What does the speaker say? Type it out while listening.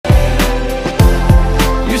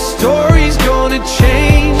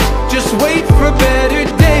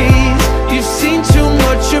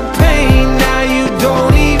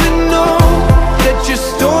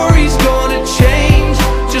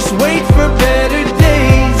better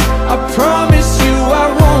days. I promise you I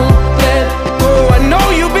won't let go. I know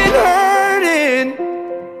you've been hurting,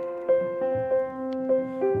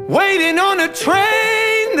 waiting on a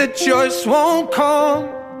train that just won't come.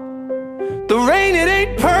 The rain, it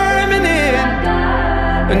ain't permanent,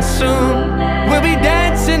 and soon we'll be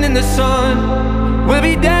dancing in the sun. We'll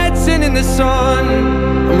be dancing in the sun,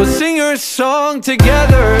 and we'll sing your song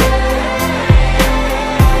together.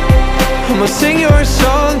 And we'll sing your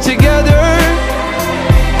song together.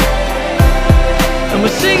 And we'll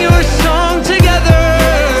sing your song together.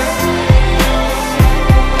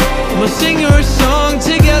 And we'll sing your song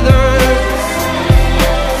together.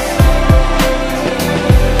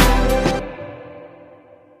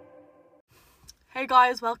 Hey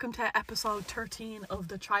guys, welcome to episode 13 of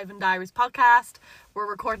the Thriving Diaries podcast. We're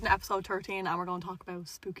recording episode 13 and we're going to talk about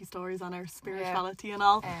spooky stories and our spirituality and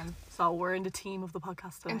all. So we're in the team of the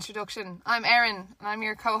podcast today. Introduction. I'm Erin and I'm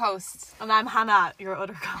your co-host. And I'm Hannah, your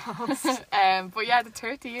other co-host. But yeah, the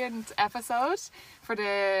 13th episode for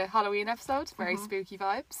the Halloween episode. Very spooky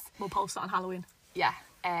vibes. We'll post it on Halloween. Yeah.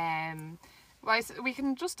 Right, so we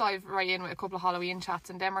can just dive right in with a couple of Halloween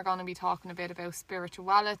chats, and then we're going to be talking a bit about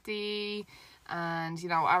spirituality and, you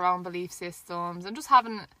know, our own belief systems and just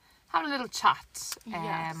having a little chat.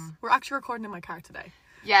 Yes. We're actually recording in my car today.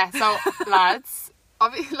 Yeah, so lads,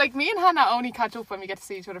 like me and Hannah only catch up when we get to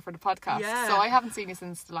see each other for the podcast. Yeah. So I haven't seen you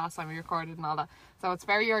since the last time we recorded and all that. So it's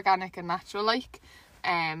very organic and natural like.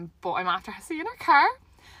 But I'm after seeing her car,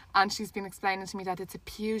 and she's been explaining to me that it's a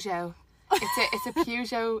Peugeot. It's a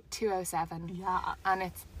Peugeot 207. Yeah. And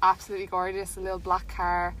it's absolutely gorgeous, a little black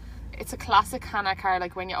car. It's a classic Hannah car,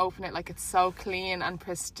 like when you open it, like it's so clean and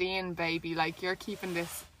pristine, baby. Like you're keeping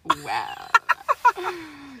this well.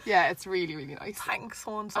 Yeah, it's really, really nice. Thanks,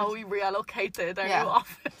 son. So we relocated our new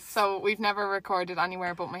office. So we've never recorded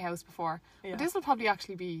anywhere but my house before. Yeah. But this will probably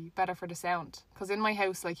actually be better for the sound, because in my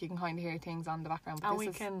house, like, you can kind of hear things on the background. But And we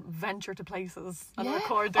can venture to places and Yeah.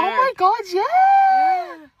 record there. Oh my god,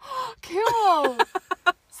 yeah! Cool!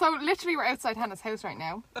 So literally we're outside Hannah's house right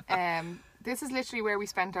now. This is literally where we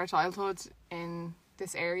spent our childhood, in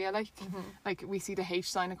this area, like we see the H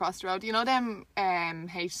sign across the road. You know them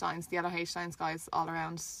H signs, the yellow H signs, guys, all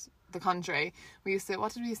around the country. We used to,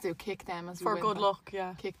 what did we used to do? Kick them as For we good went. luck,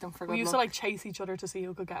 yeah. Kick them for good luck. We used to like chase each other to see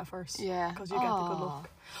who could get it first. Yeah. Because you get the good luck.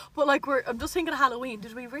 But like, I'm just thinking of Halloween.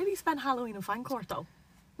 Did we really spend Halloween in Fancourt though?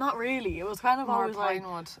 Not really. It was kind of More always like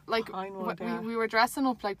Pinewood. Like Pinewood, we, yeah. we were dressing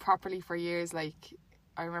up like properly for years. Like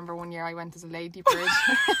I remember one year I went as a ladybird.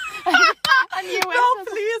 And you went no, as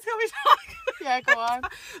please, can we talk? Yeah, go on.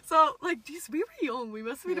 So, like, geez, we were young. We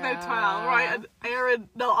must have been about 12, Yeah. right? And Erin,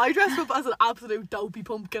 no, I dressed up as an absolute dopey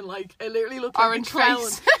pumpkin. Like, it literally looked like Orange a clown.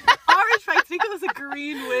 face. Orange face. I think it was a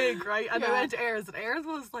green wig, right? And I Yeah. went to Erin's, and Erin's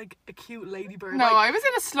was like a cute ladybird. No, like, I was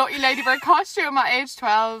in a slutty ladybird costume at age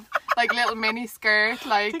 12, like little mini skirt.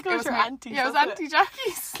 Like think it was your auntie's, Yeah, it was wasn't Auntie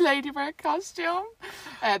Jackie's ladybird costume.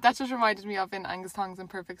 That just reminded me of in Angus Tongs and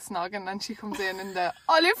Perfect Snogging, and she comes in the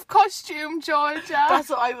olive costume, Georgia. That's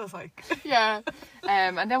what I was like. Yeah.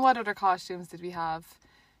 And then what other costumes did we have?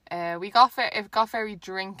 We got very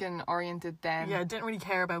drinking oriented then. Yeah, didn't really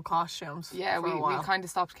care about costumes. Yeah, for we a while. kind of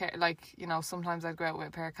stopped like, you know, sometimes I'd go out with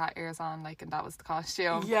a pair of cat ears on, like, and that was the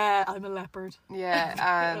costume. Yeah, I'm a leopard. Yeah,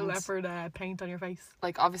 a and leopard paint on your face.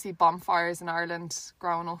 like obviously bonfires in Ireland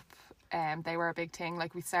growing up, they were a big thing.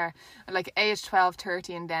 Like we start like age 12,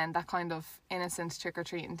 13, then that kind of innocent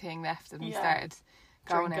trick-or-treating thing left, and we started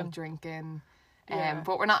going out drinking. Yeah.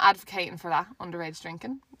 But we're not advocating for that, underage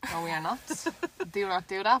drinking. No, we are not. Do not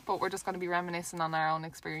do that, but we're just going to be reminiscing on our own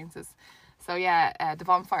experiences. So yeah, the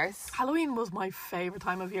bonfires. Halloween was my favourite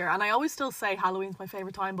time of year, and I always still say Halloween's my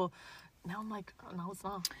favourite time, but now I'm like, oh, no, it's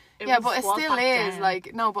not. But it was still back is. then.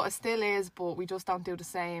 Like, no, but it still is, but we just don't do the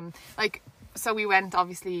same. Like, so we went,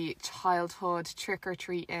 obviously, childhood,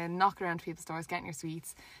 trick-or-treating, knocking around people's doors, getting your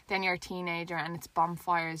sweets. Then you're a teenager and it's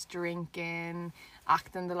bonfires, drinking,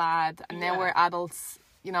 acting the lad. And now we're adults,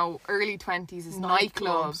 you know, early 20s is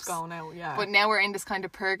nightclubs. Going out, yeah. But now we're in this kind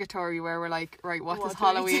of purgatory where we're like, right, what does do we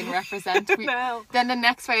Halloween do represent? now? Then the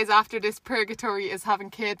next phase after this purgatory is having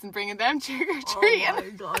kids and bringing them trick-or-treating. Oh my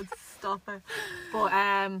god, stop it. But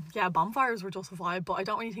yeah, bonfires were just a vibe, but I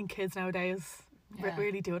don't really think kids nowadays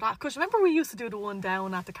really do that. Because remember we used to do the one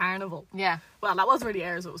down at the carnival? Yeah. Well, that wasn't really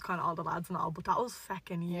ours, it was kind of all the lads and all, but that was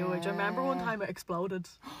fucking huge. I remember one time it exploded.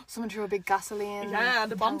 Someone threw a big gasoline. Yeah,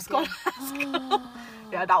 and the bomb squad.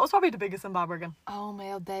 Yeah, that was probably the biggest in Balbriggan. Oh,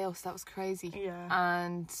 male Deus, that was crazy. Yeah.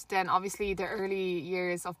 And then obviously the early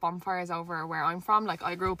years of bonfires over where I'm from, like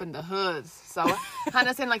I grew up in the hood. So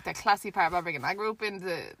Hannah's in like the classy part of Balbriggan. I grew up in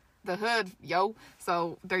the the hood, yo.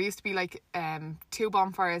 So there used to be like 2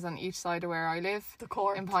 bonfires on each side of where I live. The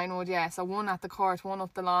court. In Pinewood, yeah. So one at the court, one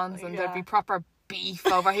up the lawns, and Yeah. there'd be proper beef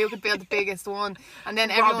over who could build the biggest one. And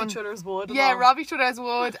then everyone... Rob each other's wood. And Yeah, all. rob each other's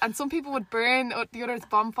wood. And some people would burn the other's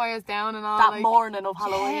bonfires down and all. That like, morning of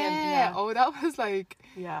Halloween. Yeah. Oh, that was like...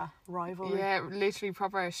 Yeah, rivalry. Yeah, literally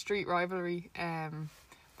proper street rivalry.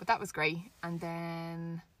 But that was great. And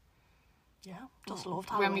then... Yeah, just loved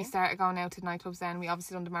Halloween. When we started going out to nightclubs then, we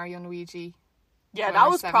obviously done the Mario and Luigi. Yeah, when that we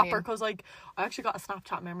were was 17. proper, because like I actually got a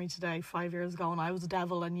Snapchat memory today 5 years ago, and I was a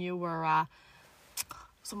devil and you were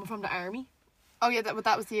someone from the army. Oh yeah,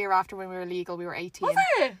 that was the year after when we were legal. We were 18. Was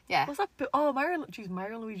it? Yeah. Was that? Mario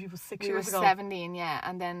and Luigi was 6 We were years ago. 17, yeah.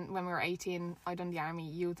 And then when we were 18, I done the army,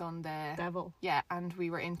 you done the... Devil. Yeah, and we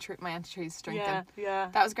were in my Auntie Trees drinking. Yeah.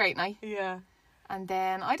 That was a great night. Yeah. And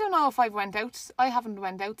then, I don't know if I've went out. I haven't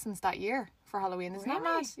went out since that year for Halloween. Isn't that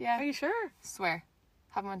mad? Yeah. Are you sure? Swear.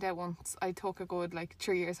 Haven't went out once. I took a good,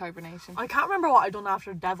 3 years hibernation. I can't remember what I done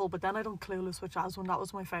after Devil, but then I done Clueless with Jasmine. That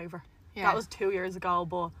was my favourite. Yeah. That was 2 years ago,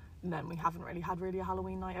 but then we haven't really had a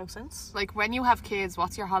Halloween night out since. Like, when you have kids,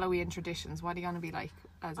 what's your Halloween traditions? What are you going to be like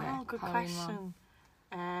as a Oh, good Halloween question.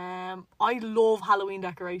 mom? I love Halloween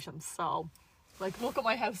decorations, so look at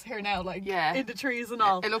my house here now, Yeah. in the trees and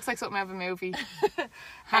all. It looks like something out of a movie.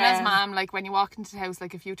 Hannah's mom, when you walk into the house,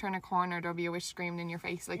 if you turn a corner, there'll be a witch screaming in your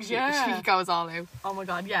face. She goes all out. Oh my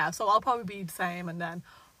god, yeah. So I'll probably be the same, and then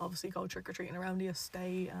obviously go trick or treating around the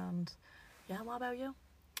estate. And yeah, what about you?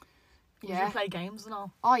 Did you play games and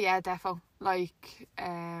all? Oh yeah, defo.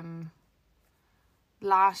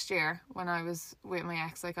 Last year when I was with my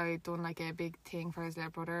ex, I'd done a big thing for his little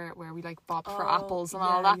brother where we bobbed for apples and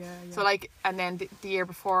all that. Yeah. So and then the year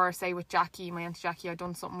before, say with Jackie, my Auntie Jackie, I'd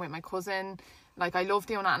done something with my cousin. I love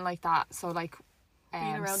doing that and like that. So being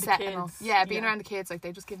around the setting up. kids. Yeah, being around the kids,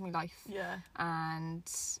 they just give me life. Yeah. And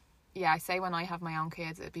yeah, I say when I have my own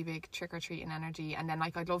kids, it'd be big trick-or-treating energy. And then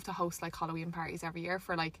I'd love to host Halloween parties every year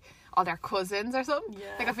for all their cousins or something.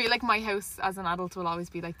 Yeah. I feel like my house as an adult will always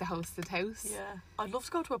be the hosted house. Yeah, I'd love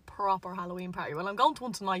to go to a proper Halloween party. Well, I'm going to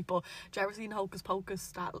one tonight, but do you ever seen Hocus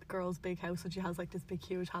Pocus, that girl's big house, and she has this big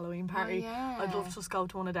huge Halloween party? yeah. I'd love to just go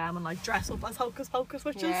to one of them and dress up as Hocus Pocus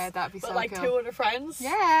witches. Yeah, that'd be with, so cool. 2 other friends.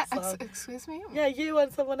 Yeah. So- Excuse me? Yeah, you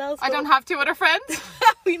and someone else. I don't have 2 other friends.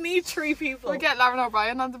 We need 3 people. We'll get Lauren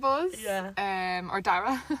O'Brien on the buzz. Yeah. Or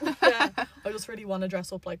Dara. Yeah, I just really want to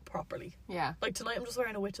dress up properly. Yeah. Tonight I'm just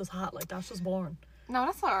wearing a witch's hat. That's just boring. No,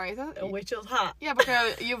 that's alright. A witch's hat. Yeah, but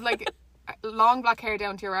girl, you've long black hair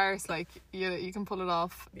down to your arse. You can pull it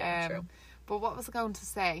off. Yeah, true. But what was I going to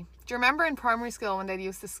say? Do you remember in primary school when they'd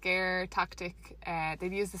use the scare tactic?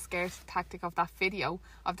 They'd use the scare tactic of that video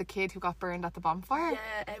of the kid who got burned at the bonfire.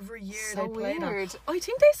 Yeah, every year So they play weird. that. I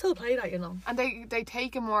think they still play that, And they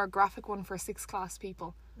take a more graphic one for 6th class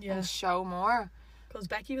people. Yeah. And show more. Because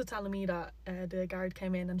Becky was telling me that the guard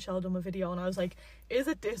came in and showed them a video, and I was like, is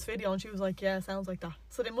it this video? And she was like, yeah, sounds like that.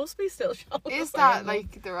 So they must be still showing Is the that same one.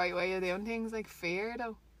 the right way of doing things? Fear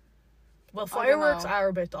though? Well, I don't fireworks know. are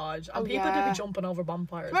a bit dodge, and Oh, people do yeah. be jumping over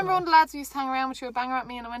bonfires. Remember and one of the lads who used to hang around with you, a banger at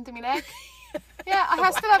me and I went to my leg? Yeah,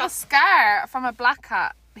 I still have a scar from a black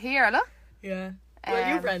cat. Here, look. all? Yeah. Well,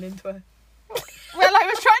 you Um, ran into it. Well, I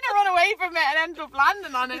was trying to run away from it and ended up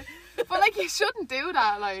landing on it. But you shouldn't do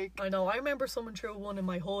that, I know. I remember someone threw one in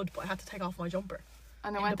my hood, but I had to take off my jumper.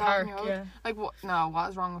 and it in went the off park, in your hood. yeah. What? No, what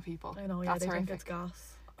is wrong with people? I know, yeah, That's they horrific. think it's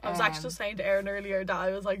gas. I was actually just saying to Erin earlier that I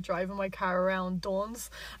was driving my car around Dunn's,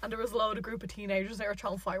 and there was a group of teenagers, they were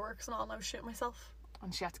throwing fireworks and all, and I was shitting myself.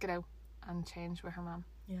 And she had to get out and change with her mum.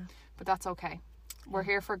 Yeah. But that's okay. We're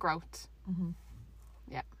here for growth. Mhm.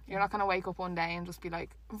 Yeah. You're not going to wake up one day and just be like,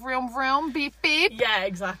 vroom, vroom, beep, beep. Yeah,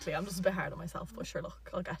 exactly. I'm just a bit hard on myself, but sure, look,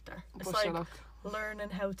 I'll get there. It's But sure, look. learning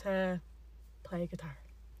how to play guitar.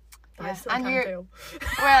 That I Yeah, still and can't do.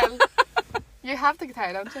 Well, you have the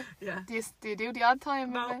guitar, don't you? Yeah. Do you do the odd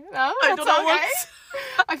time? No. No, I that's don't know okay.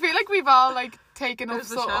 I feel like we've all taken up There's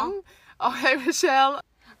something. Michelle. Oh, hey Michelle.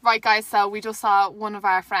 Right, guys, so we just saw one of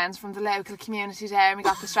our friends from the local community there and we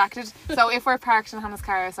got distracted. So if we're parked in Hannah's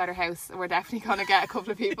car outside her house, we're definitely going to get a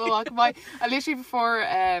couple of people walking by. Literally before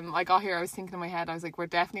I got here, I was thinking in my head, I was like, we're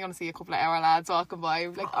definitely going to see a couple of our lads walking by.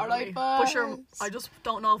 We're like, alright, bye. But sure, I just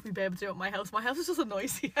don't know if we'd be able to do it at my house. My house is just a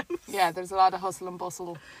noisy house. Yeah, there's a lot of hustle and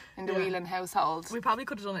bustle in the Yeah. Whelan household. We probably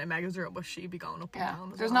could have done it in Mega's room, but she'd be going up and Yeah,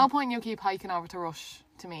 down. as there's well. no point in you keep hiking over to Rush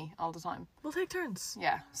to me all the time. We'll take turns.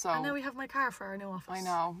 Yeah, so And now we have my car for our new office. I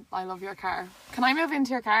know, I love your car. Can I move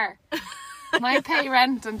into your car? Can I pay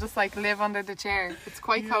rent and just live under the chair? It's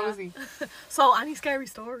quite cozy. So, any scary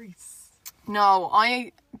stories? No,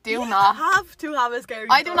 I do You not. have to have a scary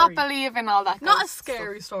I story. do not believe in all that. Not a ghost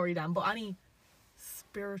scary story then, but any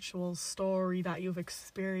spiritual story that you've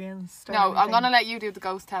experienced? Or No, I'm anything? going to let you do the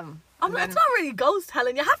ghost telling. It's not really ghost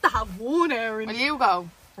telling. You have to have one, Erin. Will you go?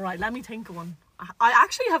 Right, let me think of one. I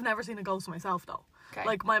actually have never seen a ghost myself, though. Okay.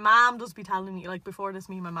 Like, my mum does be telling me, like, before this,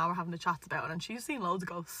 me and my mum were having the chats about it, and she's seen loads of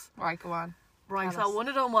ghosts. Right, go on. Right, Tell so us. one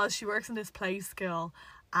of them was she works in this play school,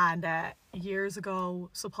 and years ago,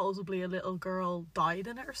 supposedly a little girl died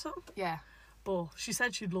in it or something. Yeah. But she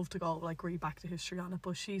said she'd love to go, like, read back the history on it,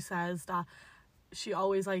 but she says that she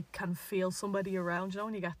always, like, can feel somebody around, you know,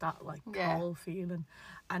 when you get that, like, Yeah. cold feeling.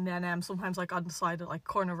 And then sometimes, like, on the side of, like,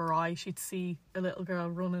 corner of her eye, she'd see a little girl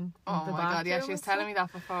running Oh in the my God, yeah, bathroom she was and telling stuff. me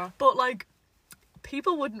that before. But, like,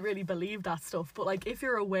 people wouldn't really believe that stuff. But, like, if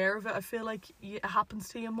you're aware of it, I feel like it happens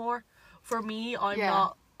to you more. For me, I'm Yeah.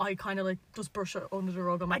 not, I kind of, like, just brush it under the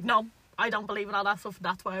rug. I'm like, no, I don't believe in all that stuff.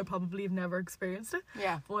 That's why I probably have never experienced it.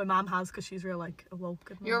 Yeah. But my mum has, because she's real, like,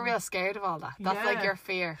 awoke. And You're real scared of all that. That's like Yeah. your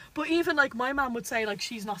fear. But even, like, my mum would say, like,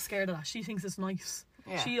 she's not scared of that. She thinks it's nice.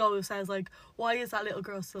 Yeah. She always says, like, why is that little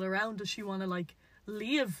girl still around? Does she want to, like,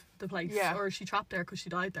 leave the place? Yeah. Or is she trapped there because she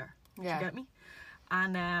died there? Yeah. Do you get me?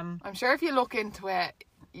 And, I'm sure if you look into it,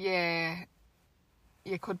 yeah,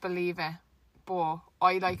 you could believe it. But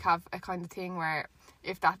I, like, have a kind of thing where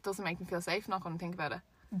if that doesn't make me feel safe, I'm not going to think about it.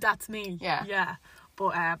 that's me. Yeah. Yeah.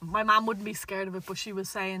 But my mum wouldn't be scared of it, but she was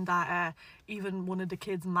saying that even one of the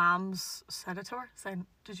kids' mums said it to her, saying,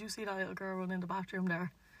 did you see that little girl run in the bathroom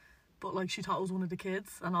there? But, like, she thought it was one of the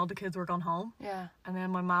kids, and all the kids were gone home. Yeah. And then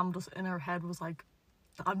my mum just in her head was like,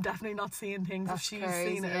 I'm definitely not seeing things That's if she's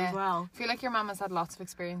crazy, seen it yeah. as well. I feel like your mum has had lots of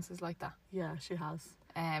experiences like that. Yeah, she has.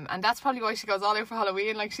 And that's probably why she goes all out for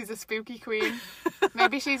Halloween, like she's a spooky queen.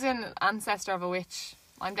 Maybe she's an ancestor of a witch.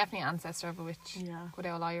 I'm definitely an ancestor of a witch. Yeah. Good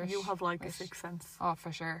old Irish. You have, like, a witch. sixth sense. Oh,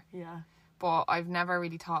 for sure. Yeah. But I've never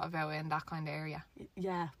really thought about it in that kind of area.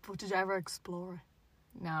 Yeah. But did you ever explore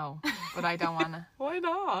it? No, but I don't want to. Why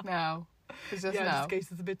not? No. It's just Yeah, no. just in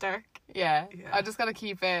case it's a bit dark. Yeah. Yeah. I just gotta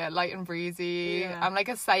keep it light and breezy. Yeah. I'm like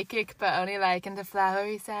a psychic, but only like in the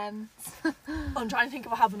flowery sense. I'm trying to think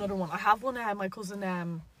if I have another one. I have one, my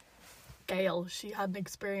cousin Gail, she had an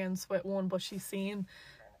experience with one, but she's seen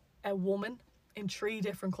a woman in 3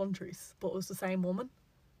 different countries, but it was the same woman.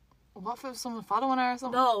 What if it was someone following her or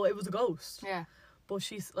something? No, it was a ghost. Yeah. But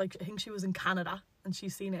she's, like, I think she was in Canada, and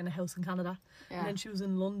she's seen it in a house in Canada. Yeah. And then she was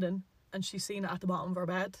in London, and she's seen it at the bottom of her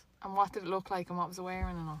bed. And what did it look like and what was it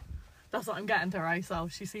wearing and all? That's what I'm getting to, right? So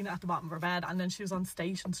she's seen it at the bottom of her bed, and then she was on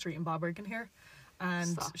Station Street in Balbriggan here, and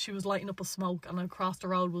Stop. she was lighting up a smoke, and across the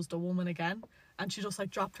road was the woman again, and she just, like,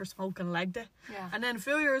 dropped her smoke and legged it. Yeah. And then a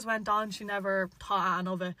few years went on, she never thought anything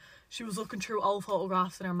of it. She was looking through old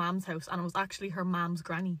photographs in her mum's house, and it was actually her mum's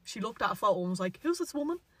granny. She looked at a photo and was like, who's this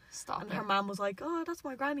woman? Stop And it. her mum was like, oh, that's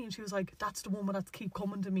my granny. And she was like, that's the woman that's keep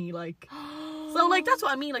coming to me, like. So, like, that's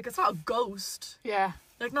what I mean. Like, it's not a ghost. Yeah.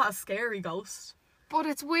 Like, not a scary ghost. But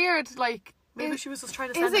it's weird, like... Maybe is, she was just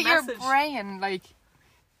trying to is send a it your message. brain, like,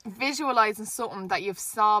 visualising something that you've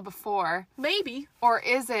saw before? Maybe. Or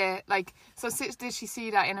is it, like... So did she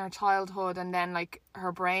see that in her childhood and then, like,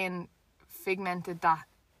 her brain figmented that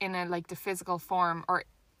in a, like, the physical form? Or,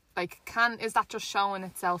 like, is that just showing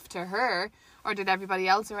itself to her? Or did everybody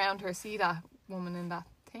else around her see that woman in that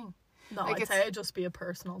thing? No, Like, I'd say it'd just be a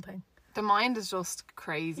personal thing. The mind is just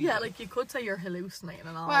crazy. Yeah, like, you could say you're hallucinating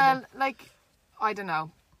and all. Well, like, I don't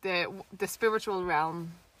know. The spiritual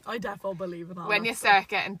realm, but I defo believe in all when that you stuff. start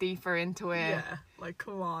getting deeper into it, Yeah, like,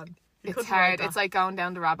 come on. You it's couldn't hard. write that. It's like going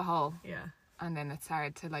down the rabbit hole. Yeah. And then it's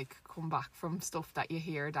hard to, like, come back from stuff that you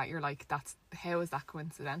hear that you're like, how is that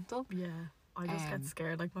coincidental? Yeah. I just Um, get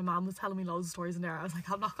scared. Like, my mum was telling me loads of stories in there. I was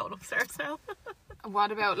like, I'm not going upstairs now.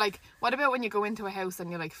 What about when you go into a house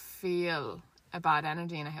and you, like, feel a bad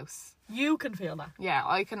energy in a house? You can feel that. Yeah,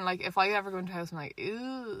 I can, like, if I ever go into a house, I'm like,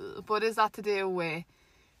 ew. But is that to do with...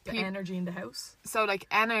 The energy in the house. So, like,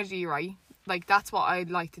 energy, right? Like, that's what I'd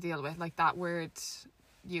like to deal with. Like, that word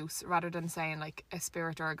use, rather than saying, like, a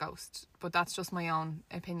spirit or a ghost. But that's just my own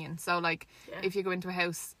opinion. So, like, Yeah. if you go into a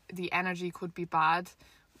house, the energy could be bad.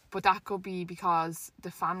 But that could be because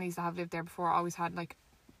the families that have lived there before always had, like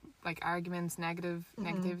arguments,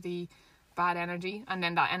 negativity, bad energy. And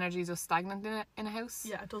then that energy is just stagnant in a house.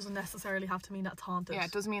 Yeah, it doesn't necessarily have to mean that's haunted. Yeah,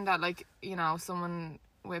 it doesn't mean that, like, you know, someone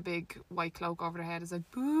with a big white cloak over their head is like,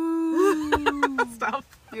 boo, Stop.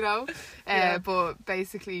 you know? Yeah. But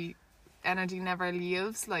basically, energy never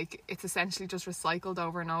leaves. Like, it's essentially just recycled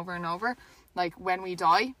over and over and over. Like, when we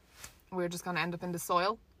die, we're just going to end up in the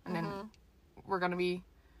soil. And then we're going to be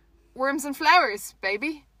worms and flowers,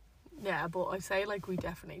 baby. Yeah, but I say, like, we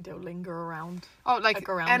definitely do linger around. Oh, like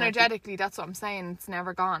around energetically, that's what I'm saying. It's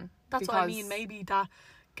never gone. That's what I Because- mean. Maybe that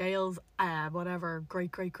Gail's whatever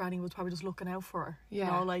great granny was probably just looking out for her. Yeah.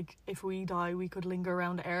 You know, like if we die, we could linger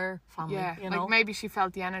around our family. Yeah, You know, like maybe she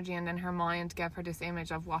felt the energy and then her mind gave her this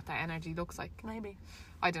image of what that energy looks like. maybe.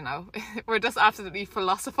 I don't know. We're just absolutely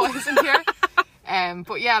philosophizing here.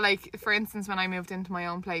 But yeah, like for instance, when I moved into my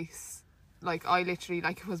own place, like I literally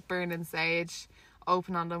like was burning sage,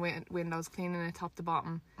 open on the windows, cleaning it top to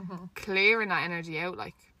bottom, clearing that energy out.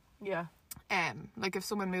 Like Yeah. like if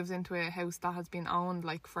someone moves into a house that has been owned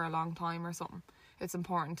like for a long time or something, it's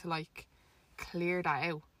important to like clear that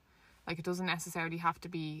out. Like it doesn't necessarily have to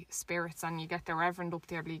be spirits and you get the reverend up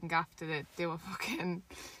there bleeding gaff to do a fucking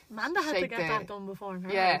Amanda had to shake get that done before in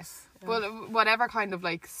her yeah. house. Yeah. Well, whatever kind of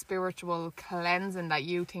like spiritual cleansing that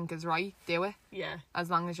you think is right, do it. Yeah. As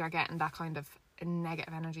long as you're getting that kind of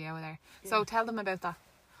negative energy out of there. So tell them about that.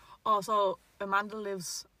 Oh, so Amanda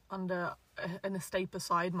lives on an estate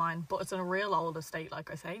beside mine, but it's in a real old estate. Like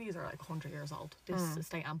I say, these are like 100 years old. This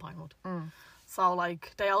estate and Pinewood. So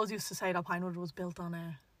like they always used to say that Pinewood was built on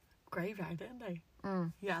a graveyard, didn't they?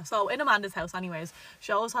 Yeah. So in Amanda's house, anyways,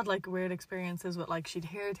 she always had like weird experiences with like she'd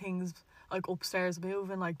hear things like upstairs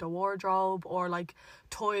moving, like the wardrobe, or like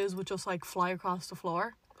toys would just like fly across the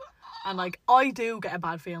floor. And like I do get a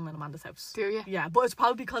bad feeling in Amanda's house. Do you? Yeah, but it's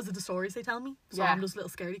probably because of the stories they tell me. So Yeah. I'm just a little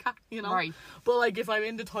scaredy cat, you know. Right. But like if I'm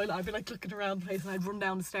in the toilet, I'd be like looking around the place and I'd run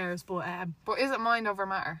down the stairs. But But is it mind over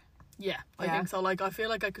matter? yeah, I Yeah. think so. Like I feel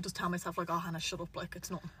like I could just tell myself like, oh Hannah, shut up, like it's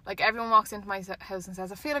nothing. Like everyone walks into my house and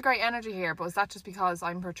says, I feel a great energy here, but is that just because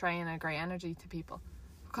I'm portraying a great energy to people?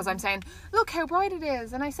 Because I'm saying, look how bright it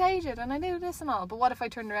is, and I sage it, and I do this and all. But what if I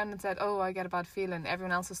turned around and said, oh, I get a bad feeling?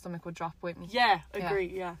 Everyone else's stomach would drop with me. Yeah, Yeah. agree.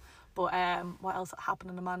 Yeah. But what else happened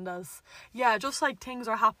in Amanda's? Yeah, just like things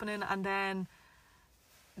are happening, and then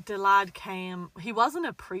the lad came. He wasn't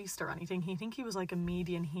a priest or anything. He think he was like a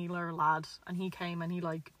median healer lad, and he came and he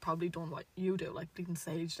like probably done what you do, like didn't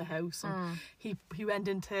sage the house. And he went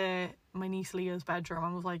into my niece Leah's bedroom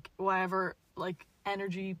and was like, whatever like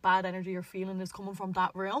bad energy you're feeling is coming from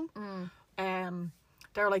that room.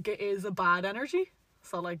 They're like, it is a bad energy.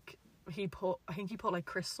 So like I think he put like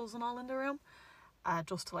crystals and all in the room.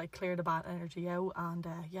 Just to like clear the bad energy out, and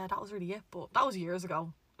yeah, that was really it. But that was years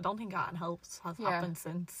ago. I don't think that has happened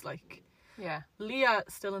since. Like, Yeah. Leah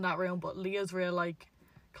still in that room, but Leah's real like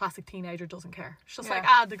classic teenager, doesn't care. She's just Yeah.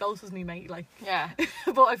 like, the ghost is me mate, like. Yeah.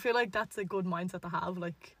 But I feel like that's a good mindset to have,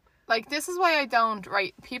 like. Like, this is why I don't,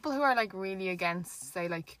 right, people who are, like, really against, say,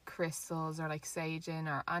 like, crystals or, like, saging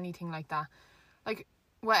or anything like that, like,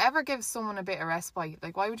 whatever gives someone a bit of respite,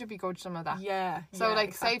 like, why would you begrudge them of that? Yeah. So, yeah, like,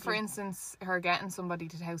 exactly. say, for instance, her getting somebody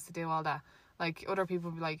to the house to do all that, like, other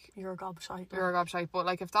people would be like, You're a gobshite. you're a gobshite. But,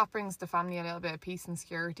 like, if that brings the family a little bit of peace and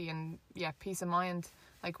security and, yeah, peace of mind,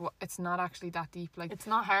 like, it's not actually that deep. Like, It's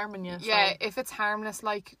not harming you. yeah, So. if it's harmless,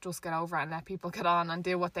 like, just get over it and let people get on and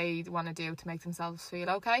do what they want to do to make themselves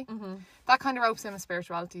feel okay. Mm-hmm. That kind of ropes in with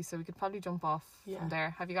spirituality, so we could probably jump off Yeah. from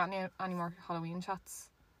there. Have you got any more Halloween chats?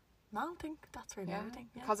 No, I think that's really everything.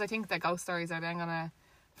 Yeah. Because I think the ghost stories are then going to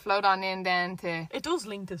float on in then to It does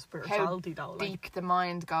link to spirituality though. Like, deep the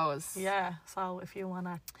mind goes. yeah, so if you want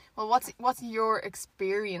to. Well, what's your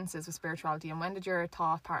experiences with spirituality and when did your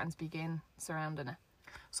thought patterns begin surrounding it?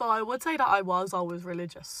 So I would say that I was always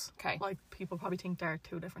religious. Okay. Like people probably think they're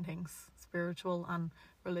two different things, spiritual and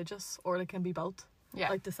religious, or they can be both. Yeah.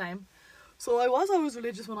 Like the same. So I was always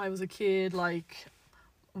religious when I was a kid. Like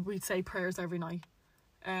we'd say prayers every night.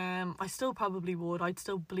 I still probably would. I'd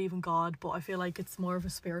still believe in God, but I feel like it's more of a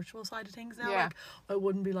spiritual side of things now. Yeah. Like I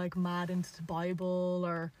wouldn't be like mad into the Bible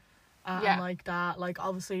or Yeah. like that. Like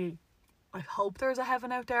obviously, I hope there's a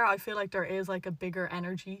heaven out there. I feel like there is like a bigger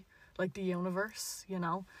energy, like the universe, you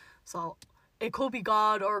know. So it could be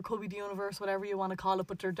God or it could be the universe, whatever you want to call it.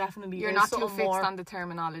 But there definitely You're is not too something fixed more. on the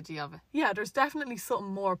terminology of it. Yeah, there's definitely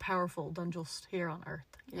something more powerful than just here on Earth.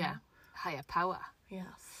 you Yeah. know? Higher power.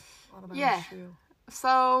 Yes. What about Yeah. you?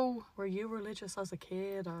 So Were you religious as a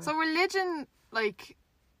kid, or religion, like,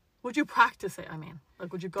 would you practice it? I mean,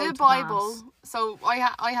 like, would you go the to Bible. mass? So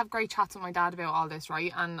I have great chats with my dad about all this,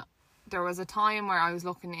 right? And there was a time where I was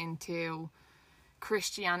looking into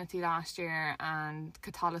Christianity last year and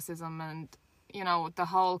Catholicism and, you know, the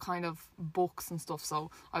whole kind of books and stuff. So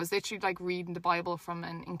I was literally like reading the Bible from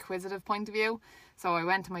an inquisitive point of view. So I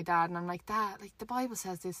went to my dad and I'm like, Dad, like the Bible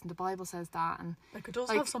says this and the Bible says that, and Like, it does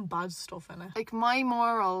like- have some bad stuff in it. like my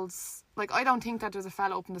morals, like I don't think that there's a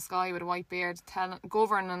fella up in the sky with a white beard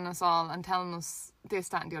governing us all and telling us this,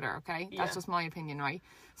 that and the other, okay? Yeah. That's just my opinion, right?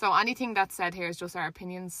 So anything that's said here is just our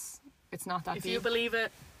opinions. It's not that If deep. you believe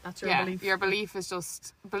it, That's your yeah, belief. your beliefs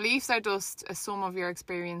are just a sum of your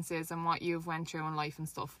experiences and what you've went through in life and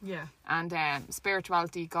stuff. Yeah. And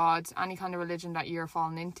spirituality, God, any kind of religion that you're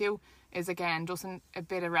falling into is, again, just a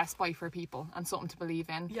bit of respite for people and something to believe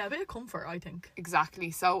in. Yeah, a bit of comfort, I think.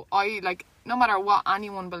 Exactly. So I, like, no matter what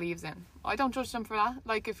anyone believes in, I don't judge them for that.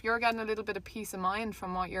 Like, if you're getting a little bit of peace of mind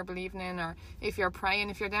from what you're believing in, or if you're praying,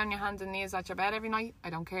 if you're down on your hands and knees at your bed every night, I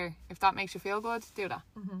don't care. If that makes you feel good, do that.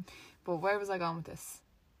 Mm-hmm. But where was I going with this?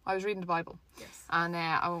 I was reading the Bible. Yes. And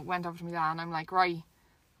I went over to my dad and I'm like, right,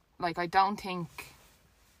 like, I don't think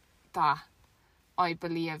that I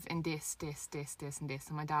believe in this, and this.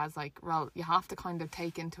 And my dad's like, well, you have to kind of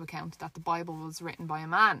take into account that the Bible was written by a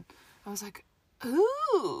man. I was like,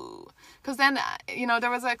 ooh. Because then, you know,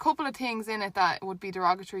 there was a couple of things in it that would be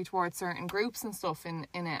derogatory towards certain groups and stuff in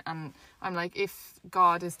it. And I'm like, if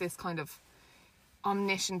God is this kind of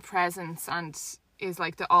omniscient presence and is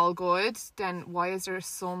like the all good, then why is there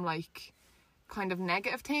some like kind of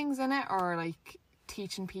negative things in it, or like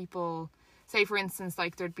teaching people, say for instance,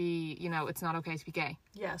 like there'd be, you know, it's not okay to be gay.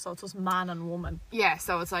 Yeah, so it's just man and woman. Yeah,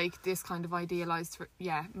 so it's like this kind of idealized,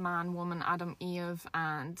 man, woman, Adam, Eve,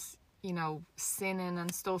 and, you know, sinning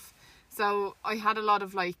and stuff. So I had a lot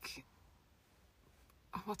of like,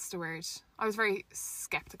 what's the word? I was very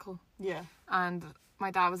skeptical. Yeah. And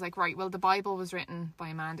my dad was like, right, well, the Bible was written by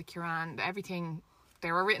a man, the Quran, everything,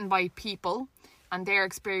 they were written by people and their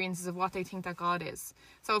experiences of what they think that God is.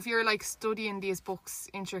 So if you're like studying these books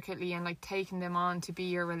intricately and like taking them on to be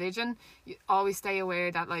your religion, you always stay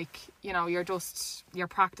aware that, like, you know, you're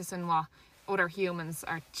practicing what other humans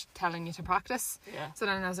are telling you to practice. Yeah. So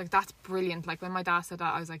then I was like, that's brilliant. Like when my dad said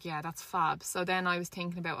that, I was like, yeah, that's fab. So then I was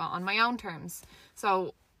thinking about it on my own terms.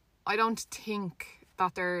 So I don't think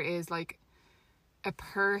that there is like a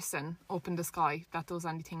person up in the sky that does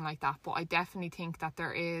anything like that, but I definitely think that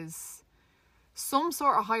there is some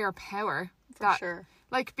sort of higher power. For sure.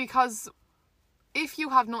 Like, because if you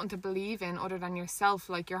have nothing to believe in other than yourself,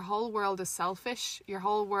 like your whole world is selfish, your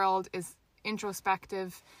whole world is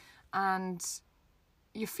introspective, and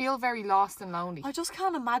you feel very lost and lonely. I just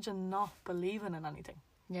can't imagine not believing in anything.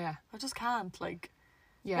 Yeah. I just can't. Like,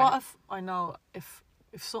 Yeah. what if, I know, if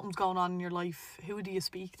something's going on in your life, who do you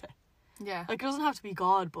speak to? Yeah. Like, it doesn't have to be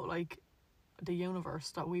God, but like the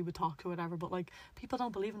universe that we would talk to, whatever. But like, people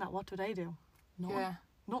don't believe in that. What do they do? Nothing. Yeah.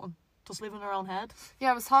 Nothing. Just live in their own head.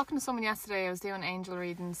 Yeah, I was talking to someone yesterday. I was doing angel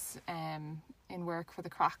readings in work for the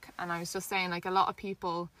crack, and I was just saying, like, a lot of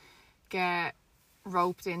people get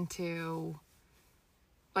roped into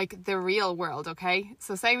like the real world. Okay,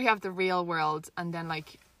 so say we have the real world and then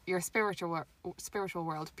like your spiritual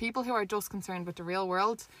world. People who are just concerned with the real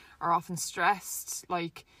world are often stressed,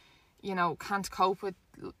 like, you know, can't cope with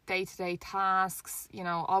day-to-day tasks, you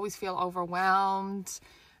know, always feel overwhelmed,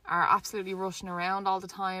 are absolutely rushing around all the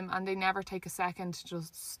time, and they never take a second to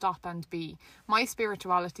just stop and be. My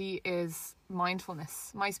spirituality is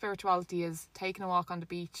mindfulness. My spirituality is taking a walk on the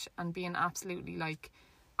beach and being absolutely like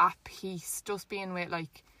at peace, just being with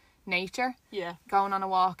like nature. Yeah. Going on a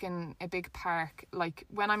walk in a big park. Like,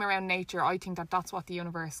 when I'm around nature, I think that that's what the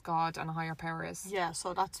universe, God, and a higher power is. Yeah,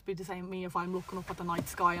 so that's be the same me if I'm looking up at the night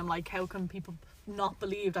sky. I'm like, how can people not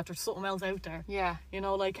believe that there's something else out there? Yeah. You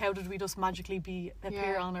know, like, how did we just magically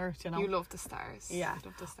appear on Earth, you know? You love the stars. Yeah. You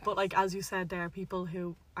love the stars. But like, as you said, there are people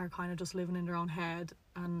who are kind of just living in their own head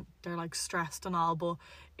and they're like stressed and all, but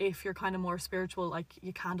if you're kind of more spiritual, like,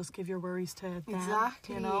 you can just give your worries to them,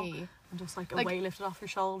 Exactly. you know, and just like a weight lifted off your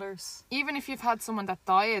shoulders. Even if you've had someone that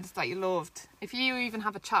died that you loved, if you even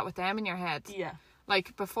have a chat with them in your head. Yeah.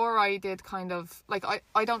 Like, before I did kind of, like,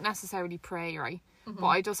 I don't necessarily pray, right? But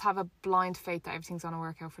I just have a blind faith that everything's going to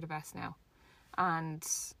work out for the best now. And,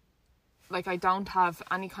 like, I don't have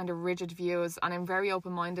any kind of rigid views, and I'm very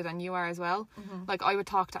open-minded, and you are as well. Like, I would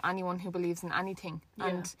talk to anyone who believes in anything. Yeah.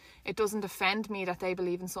 And it doesn't offend me that they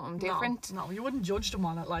believe in something different. No, you wouldn't judge them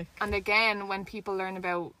on it, like. And again, when people learn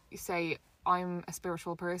about, say, I'm a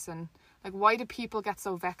spiritual person, like, why do people get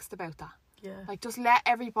so vexed about that? Yeah. Like, just let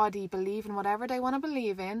everybody believe in whatever they want to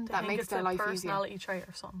believe in. They That think makes it's their a life easier. personality trait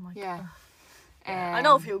or something like Yeah. that. I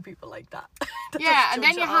know a Um, few people like that. that Yeah, just and then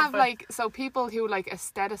judge you it have off it. like, so people who like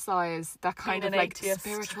aestheticize that kind Being of an like atheist.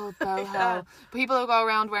 spiritual boho. Yeah. People who go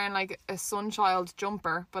around wearing like a Sunchild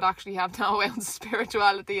jumper but actually have no ounce of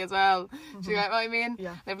spirituality as well. Do you get what I mean?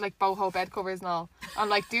 Yeah. They have like boho bed covers and all. I'm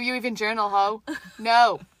like, do you even journal, ho?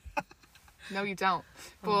 No. No, you don't.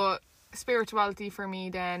 But spirituality for me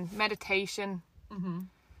then, meditation.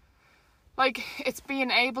 Like, it's being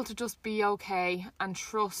able to just be okay and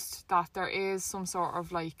trust that there is some sort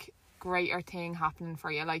of like greater thing happening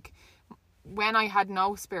for you. Like, when I had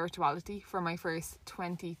no spirituality for my first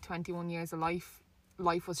 21 years of life,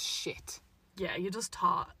 life was shit. Yeah, you just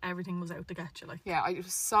thought everything was out to get you, like. Yeah, I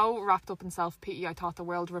was so wrapped up in self-pity. I thought the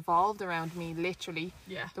world revolved around me, literally.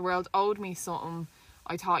 Yeah. The world owed me something.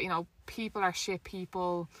 I thought, you know, people are shit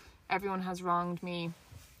people. Everyone has wronged me.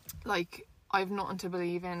 Like, I have nothing to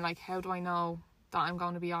believe in. Like, how do I know that I'm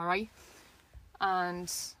going to be alright?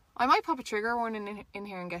 And I might pop a trigger warning in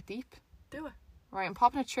here and get deep. Do it. Right, I'm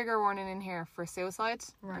popping a trigger warning in here for suicide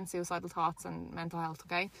and suicidal thoughts and mental health,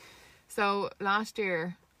 okay? So, last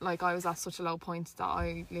year, like, I was at such a low point that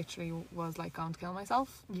I literally was, like, going to kill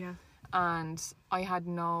myself. Yeah. And I had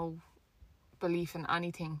no belief in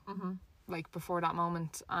anything, like, before that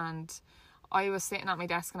moment. And I was sitting at my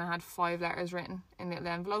desk and I had 5 letters written in little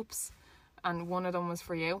envelopes. And one of them was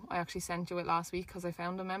for you. I actually sent you it last week because I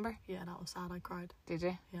found a member. Yeah, that was sad. I cried. Did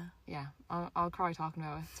you? Yeah. Yeah, I'll cry talking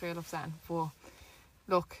about it. It's real upsetting. But,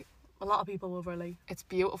 look, a lot of people will relate. It's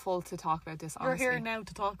beautiful to talk about this, honestly. You're here now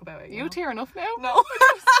to talk about it. You tear enough now? No.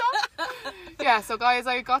 Yeah, so guys,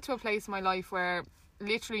 I got to a place in my life where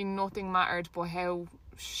literally nothing mattered but how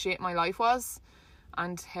shit my life was,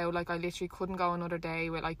 and how, like, I literally couldn't go another day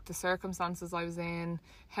with, like, the circumstances I was in,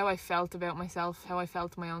 how I felt about myself, how I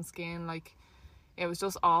felt in my own skin. Like, it was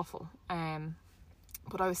just awful.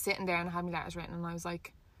 But I was sitting there and I had my letters written and I was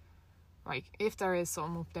like, right, if there is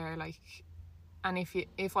something up there, like, and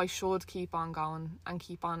if I should keep on going and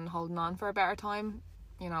keep on holding on for a better time,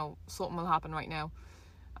 you know, something will happen right now.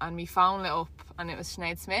 And my phone lit up and it was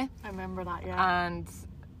Sinead Smith. I remember that, yeah. And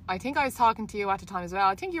I think I was talking to you at the time as well.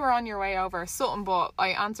 I think you were on your way over or something, but I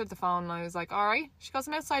answered the phone and I was like, alright. She goes,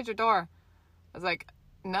 I'm outside your door. I was like,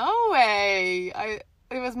 no way.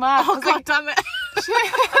 It was mad. Oh, God, like, damn it.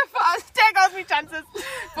 Take off my chances.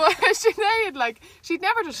 But Sinead, like, she'd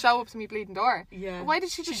never just show up to me bleeding door. Yeah. Why did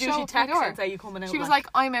she just show up to my door? And say you coming out. She was like,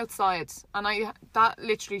 I'm outside. And that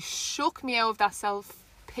literally shook me out of that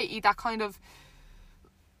self-pity, that kind of,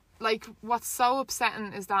 like, what's so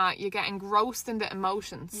upsetting is that you get engrossed in the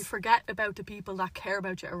emotions. You forget about the people that care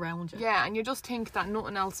about you around you. Yeah, and you just think that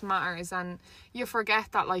nothing else matters, and you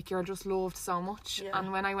forget that, like, you're just loved so much. Yeah.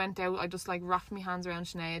 And when I went out, I just, like, wrapped my hands around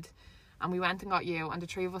Sinead, and we went and got you, and the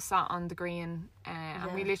 3 of us sat on the green,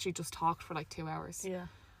 and we literally just talked for like 2 hours. Yeah.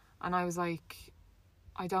 And I was like,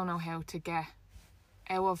 I don't know how to get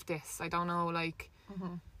out of this. I don't know, like,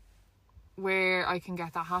 where I can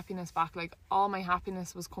get that happiness back. Like, all my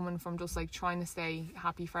happiness was coming from just, like, trying to stay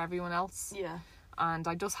happy for everyone else. Yeah. And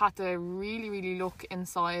I just had to really, really look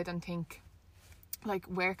inside and think, like,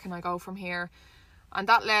 where can I go from here? And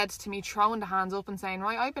that led to me throwing the hands up and saying,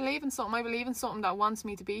 right, I believe in something that wants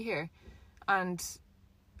me to be here. And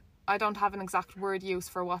I don't have an exact word use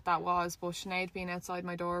for what that was, but Sinead being outside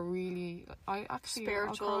my door really, I actually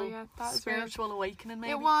spiritual awakening,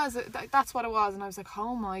 maybe. It was. That's what it was. And I was like,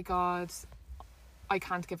 oh my God, I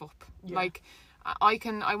can't give up. Yeah. Like,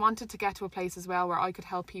 I wanted to get to a place as well where I could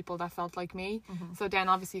help people that felt like me. So then,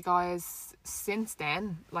 obviously, guys, since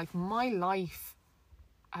then, like, my life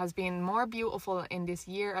has been more beautiful in this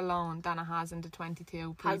year alone than it has in the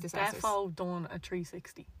 22 predecessors. Has defo done a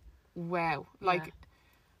 360? Wow. Like,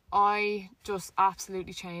 I just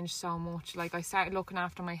absolutely changed so much. Like, I started looking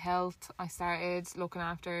after my health. I started looking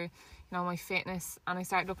after, you know, my fitness, and I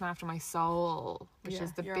started looking after my soul, which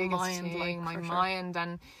is the biggest mind, thing. like, my mind,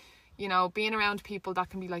 and, you know, being around people that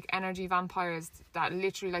can be like energy vampires that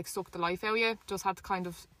literally, like, suck the life out of you. Just had to kind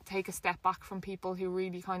of take a step back from people who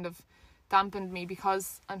really kind of dampened me,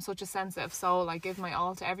 because I'm such a sensitive soul. I give my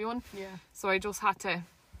all to everyone. Yeah. So I just had to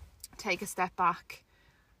take a step back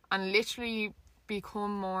and literally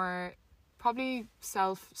become more probably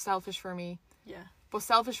selfish for me. Yeah. But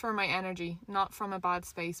selfish for my energy, not from a bad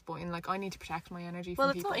space, but in, like, I need to protect my energy from people.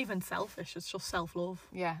 Well, it's not even selfish, it's just self-love.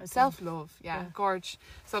 Yeah, self-love, yeah, gorge.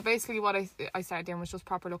 So basically what I started doing was just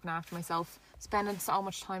proper looking after myself, spending so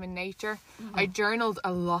much time in nature. I journaled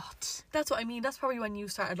a lot. That's what I mean, that's probably when you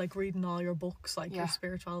started, like, reading all your books, like, your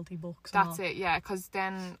spirituality books. That's it, yeah, because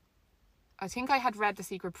then I think I had read The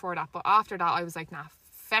Secret before that, but after that I was like, nah,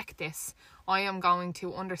 feck this. I am going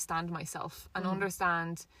to understand myself and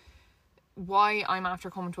understand why I'm after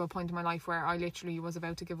coming to a point in my life where I literally was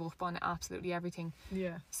about to give up on absolutely everything.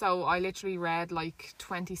 Yeah. So I literally read like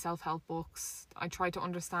 20 self-help books. I tried to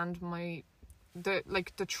understand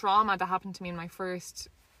the trauma that happened to me in my first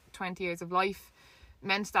 20 years of life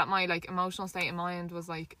meant that my, like, emotional state of mind was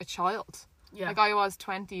like a child. Yeah. Like, I was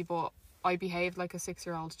 20, but I behaved like a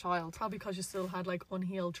 6-year-old child. Probably because you still had, like,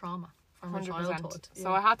 unhealed trauma from your childhood.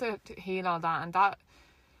 So I had to heal all that, and that,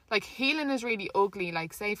 like healing is really ugly.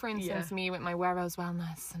 Like say for instance me with my Werrow's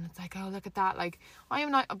Wellness, and it's like, oh look at that, like I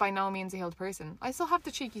am not by no means a healed person. I still have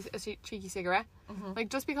the cheeky cigarette. Like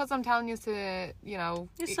just because I'm telling you to, you know,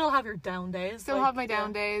 you still have your down days. Still have my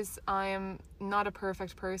down days. I am not a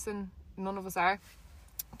perfect person. None of us are.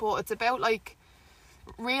 But it's about like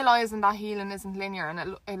realising that healing isn't linear,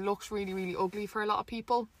 and it looks really, really ugly for a lot of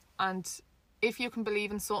people. And if you can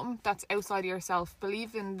believe in something that's outside of yourself,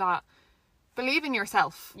 believe in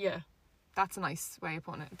yourself. Yeah. That's a nice way of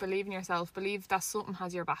putting it. Believe in yourself. Believe that something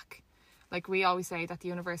has your back. Like we always say that the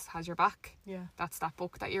universe has your back. Yeah. That's that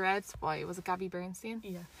book that you read by, was it Gabby Bernstein?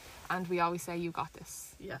 Yeah. And we always say, you got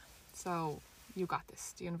this. Yeah. So you got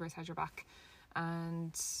this. The universe has your back.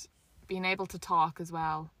 And being able to talk as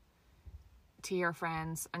well to your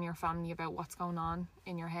friends and your family about what's going on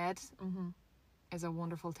in your head is a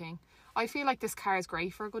wonderful thing. I feel like this car is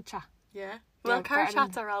great for a good chat. Yeah. Well, car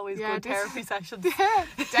chats are always good therapy sessions. Yeah,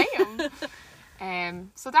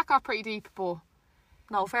 damn. So that got pretty deep, but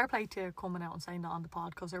no, fair play to coming out and saying that on the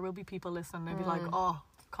pod, because there will be people listening and be like, oh,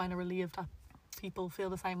 kind of relieved that people feel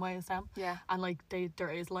the same way as them. Yeah. And like there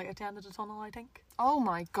is light at the end of the tunnel, I think. Oh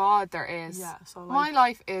my God, there is. Yeah. So like, my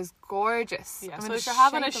life is gorgeous. Yeah. I'm so in if you're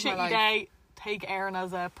having a shape of my shitty life. day, take Erin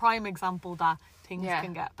as a prime example that things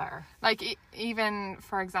can get better. Like even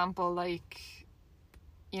for example, like,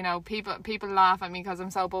 you know, people laugh at me because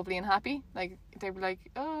I'm so bubbly and happy. Like they'd be like,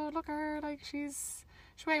 oh look at her, like she's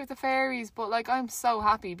away with the fairies. But like I'm so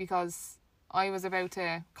happy because I was about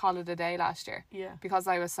to call it a day last year. Yeah. Because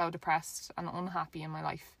I was so depressed and unhappy in my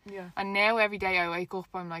life. Yeah. And now every day I wake up,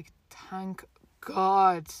 I'm like, thank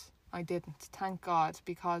God I didn't. Thank God,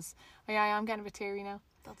 because I'm getting a bit teary now.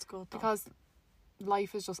 That's good though. Because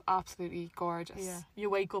life is just absolutely gorgeous. Yeah. You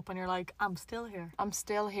wake up and you're like, I'm still here. I'm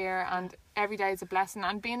still here, and every day is a blessing.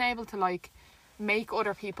 And being able to like make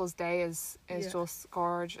other people's days is just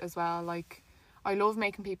gorgeous as well. Like I love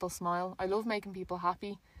making people smile. I love making people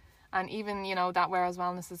happy. And even, you know, that Werrow's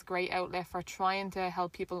Wellness is a great outlet for trying to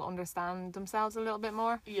help people understand themselves a little bit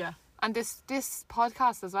more. Yeah. And this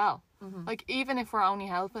podcast as well. Like even if we're only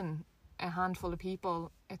helping a handful of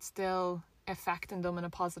people, it's still affecting them in a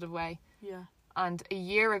positive way. Yeah. And a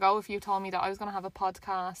year ago, if you told me that I was going to have a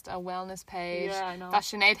podcast, a wellness page, I know. That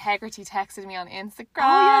Sinead Hegarty texted me on Instagram.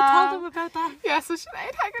 Oh yeah, tell them about that. Yeah, so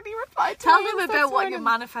Sinead Hegarty replied to Tell them about what you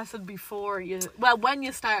manifested before when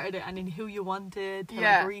you started it, and then who you wanted to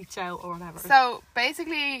like, reach out or whatever. So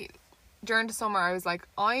basically, during the summer, I was like,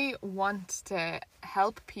 I want to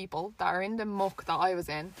help people that are in the muck that I was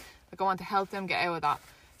in. Like I want to help them get out of that.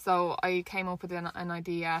 So I came up with an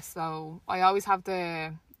idea. So I always have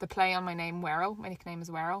the play on my name, Werrow. My nickname is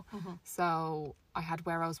Werrow. So I had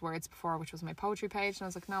Werrow's Words before, which was my poetry page, and I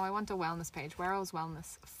was like, no, I want a wellness page. Werrow's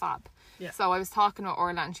Wellness, fab. Yeah. So I was talking to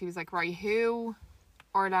Orla, and she was like, right,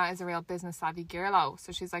 Orla is a real business savvy girl.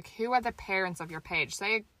 So she's like, who are the parents of your page?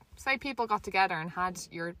 Say people got together and had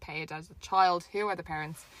your page as a child, who are the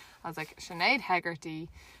parents? I was like, Sinead Hegarty.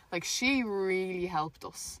 Like, she really helped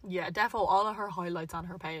us. Yeah, defo, all of her highlights on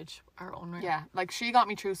her page are unreal. Yeah, like, she got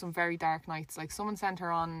me through some very dark nights. Like, someone sent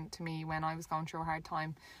her on to me when I was going through a hard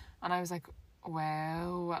time. And I was like,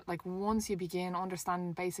 wow. Like, once you begin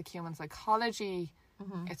understanding basic human psychology,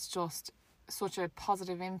 it's just such a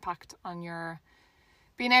positive impact on your...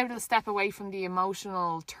 being able to step away from the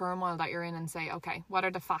emotional turmoil that you're in and say, okay, what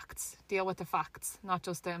are the facts? Deal with the facts, not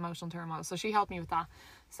just the emotional turmoil. So she helped me with that.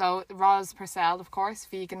 So Roz Purcell, of course,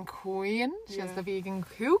 vegan queen. She has the vegan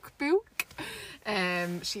cookbook.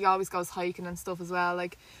 She always goes hiking and stuff as well.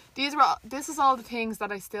 Like this is all the things that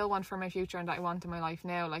I still want for my future and that I want in my life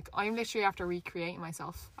now. Like I'm literally after recreating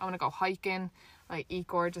myself. I want to go hiking, like eat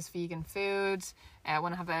gorgeous vegan food. I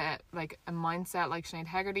want to have a mindset like Sinead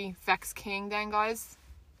Hegarty. Vex King then, guys.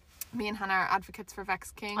 Me and Hannah are advocates for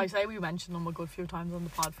Vex King. I say we mentioned him a good few times on the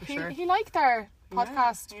pod for sure. He liked our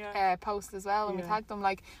podcast post as well, and we tagged him.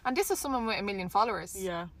 And this is someone with 1 million followers.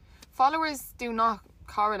 Yeah, followers do not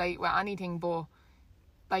correlate with anything, but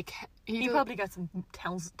like he probably gets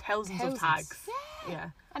thousands of tags.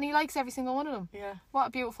 Yeah, and he likes every single one of them. Yeah, what a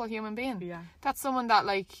beautiful human being. Yeah, that's someone that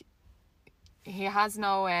like he has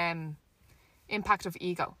no impact of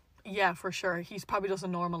ego. Yeah, for sure. He's probably just a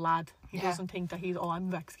normal lad. He doesn't think that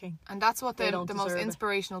I'm Vex King. And that's what the most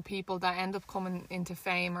inspirational people that end up coming into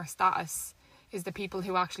fame or status is the people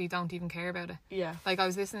who actually don't even care about it. Yeah. Like I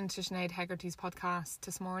was listening to Sinead Hegarty's podcast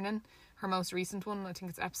this morning, her most recent one, I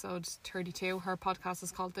think it's episode 32. Her podcast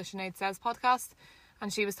is called the Sinead Says Podcast.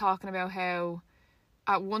 And she was talking about how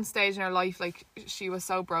at one stage in her life, like she was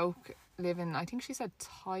so broke living, I think she said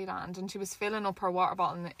Thailand, and she was filling up her water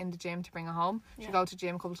bottle in the gym to bring it home. She'd go to the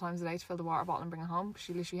gym a couple of times a day to fill the water bottle and bring it home.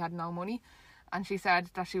 She literally had no money, And she said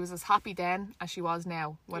that she was as happy then as she was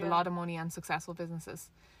now, with a lot of money and successful businesses.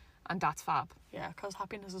 And that's fab. Yeah, because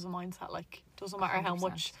happiness is a mindset. Like, doesn't matter how 100%.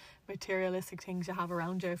 much materialistic things you have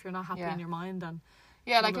around you. If you're not happy in your mind, then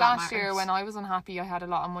yeah, like none of that last year matters. when I was unhappy, I had a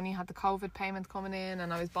lot of money, had the COVID payment coming in,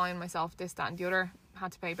 and I was buying myself this, that and the other.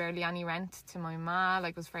 Had to pay barely any rent to my ma,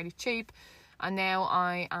 like it was fairly cheap. And now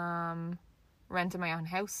I am renting my own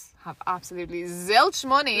house, have absolutely zilch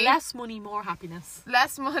money. Less money, more happiness.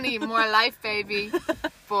 Less money, more life, baby.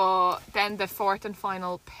 But then the fourth and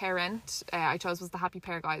final parent I chose was the happy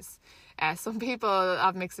pair, guys. Some people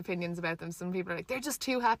have mixed opinions about them. Some people are like, they're just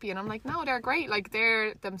too happy. And I'm like, no, they're great. Like,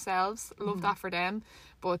 they're themselves. Love that for them.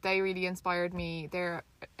 But they really inspired me. They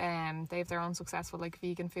have their own successful like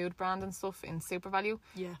vegan food brand and stuff in SuperValue.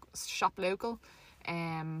 Yeah. Shop local.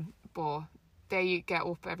 But they get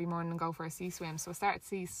up every morning and go for a sea swim. So I started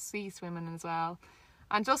sea swimming as well.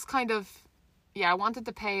 And just kind of, I wanted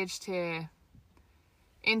the page to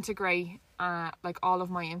integrate like all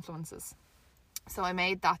of my influences. So I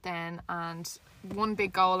made that then, and one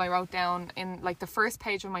big goal I wrote down in like the first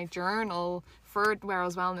page of my journal for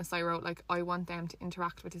Werrell's Wellness, I wrote like, I want them to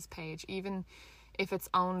interact with this page, even if it's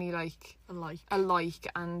only like A like,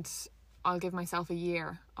 and I'll give myself a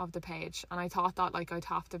year of the page. And I thought that like I'd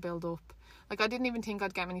have to build up, like I didn't even think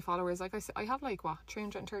I'd get many followers. Like I have like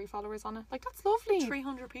 330 followers on it. Like that's lovely.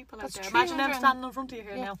 300 people out That's there. Imagine them 300. standing in front of you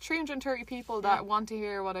here now. 330 people that want to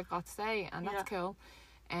hear what I've got to say, and that's cool.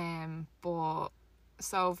 But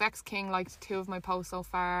so Vex King liked 2 of my posts so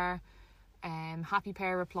far. Happy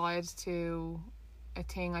Pair replied to a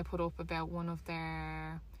thing I put up about one of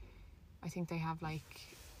their, I think they have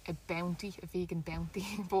like a vegan bounty,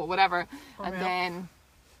 but whatever. And then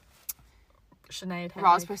Sinead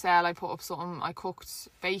Roz Purcell, I put up something, I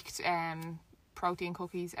baked protein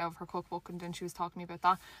cookies out of her cookbook, and then she was talking to me about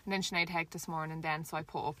that. And then Sinead Hegg this morning then, so I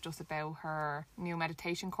put up just about her new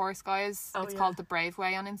meditation course, guys. It's called The Brave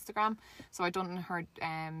Way on Instagram. So I done her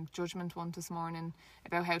judgment one this morning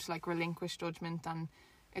about how to like relinquish judgment and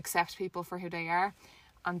accept people for who they are.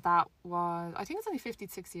 And that was, I think it's only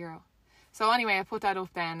 €50-60. So anyway, I put that up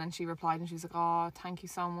then, and she replied and she was like, oh, thank you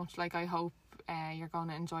so much, like I hope you're going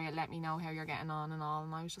to enjoy it, let me know how you're getting on and all.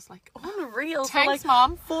 And I was just like, unreal. Thanks, so, like,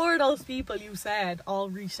 Mom. For those people you said all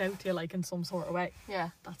reached out to you like in some sort of way.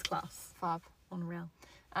 Yeah, That's class. fab. Unreal.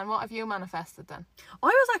 And what have you manifested then? I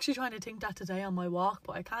was actually trying to think that today on my walk,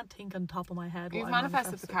 but I can't think on top of my head. You've what I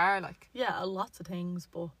manifested the car, like. Yeah, lots of things,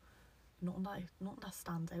 but nothing that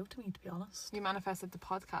stands out to me, to be honest. You manifested the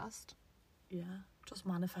podcast. Yeah, just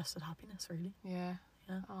manifested happiness, really. Yeah.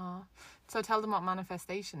 Yeah. Aww. So tell them what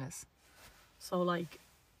manifestation is. So like,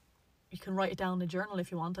 you can write it down in a journal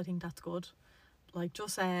if you want. I think that's good. Like,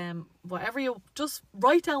 just just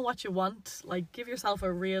write down what you want. Like, give yourself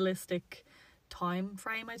a realistic time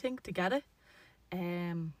frame, I think, to get it.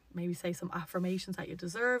 Maybe say some affirmations that you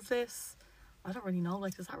deserve this. I don't really know.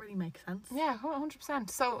 Like, does that really make sense? Yeah,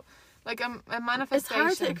 100%. So, like a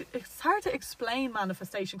manifestation. It's hard to explain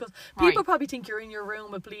manifestation, because people probably think you're in your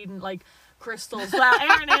room with bleeding like crystals. Well,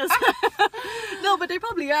 Erin is. No, but they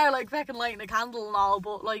probably are, like fucking lighting a candle and all.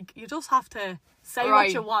 But like, you just have to say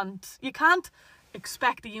what you want. You can't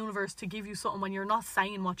expect the universe to give you something when you're not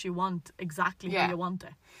saying what you want exactly how you want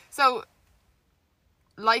it. So,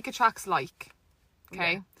 like attracts like.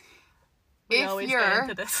 Okay. Yeah.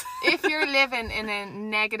 If you're living in a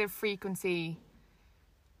negative frequency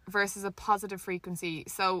versus a positive frequency,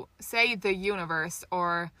 so say the universe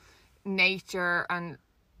or nature, and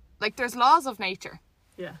like there's laws of nature,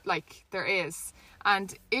 like there is,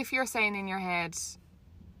 and if you're saying in your head,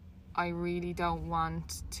 I really don't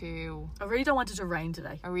want it to rain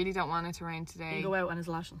today, you go out and it's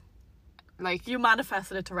lashing. Like, you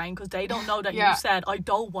manifested it to rain, because they don't know that you said I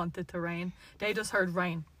don't want it to rain. They just heard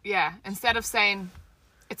rain. Yeah, instead of saying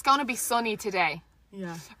it's going to be sunny today,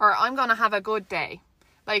 or I'm going to have a good day.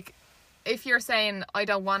 Like, if you're saying I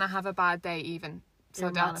don't want to have a bad day, even,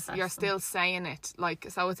 so you're still saying it. Like,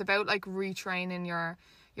 so it's about like retraining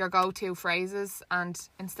your go-to phrases. And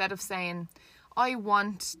instead of saying I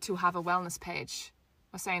want to have a wellness page,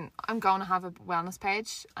 I was saying I'm going to have a wellness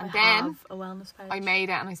page. And then a wellness page. I made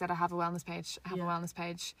it and I said I have a wellness page. I have a wellness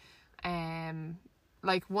page.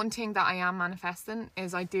 Like, one thing that I am manifesting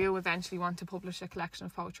is I do eventually want to publish a collection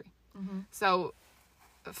of poetry. So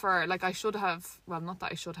for like, I should have, well, not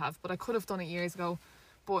that I should have, but I could have done it years ago,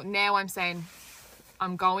 but now I'm saying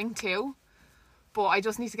I'm going to, but I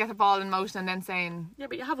just need to get the ball in motion, and then saying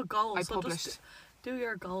but you have a goal, I so published. just do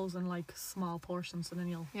your goals in like small portions, and then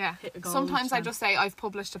you'll hit a goal. Sometimes I just say I've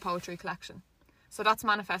published a poetry collection, so that's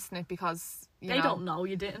manifesting it, because they don't know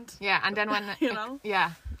you didn't. And then when you know,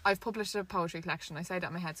 I've published a poetry collection. I say that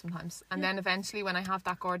in my head sometimes. And then eventually when I have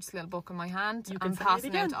that gorgeous little book in my hand, I'm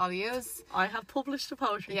passing it out to all yous. I have published a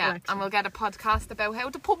poetry collection. And we'll get a podcast about how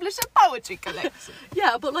to publish a poetry collection.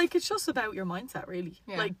 Yeah, but like it's just about your mindset really.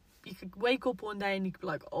 Yeah. Like you could wake up one day and you could be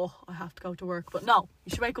like, oh, I have to go to work. But no, you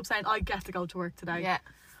should wake up saying, I get to go to work today. Yeah.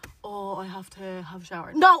 Oh, I have to have a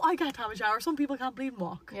shower. No, I get to have a shower. Some people can't even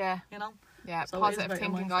walk. Yeah. You know? Yeah, So positive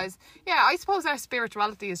thinking, guys. Yeah, I suppose our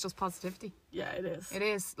spirituality is just positivity. Yeah, it is. It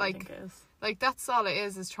is. I think it is. Like that's all it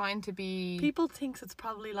is trying to be... People think it's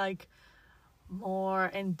probably like more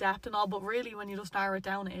in depth and all, but really when you just narrow it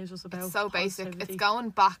down, it is just about It's so basic. positivity. It's going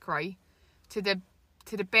back, right, to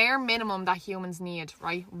the bare minimum that humans need,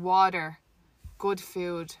 right? Water, good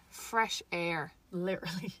food, fresh air,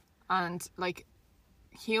 Literally. and like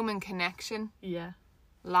human connection, Yeah.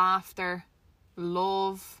 laughter,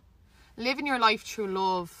 love. Living your life through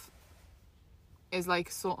love is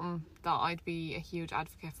like something that I'd be a huge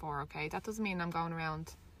advocate for, okay? That doesn't mean I'm going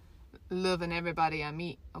around loving everybody I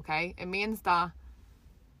meet, okay? It means that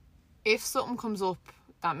if something comes up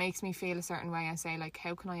that makes me feel a certain way, I say like,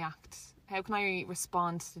 how can I act? How can I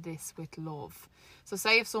respond to this with love? So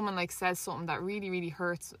say if someone like says something that really, really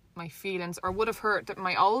hurts my feelings or would have hurt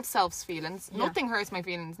my old self's feelings, nothing hurts my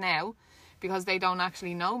feelings now because they don't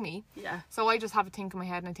actually know me. Yeah. So I just have a think in my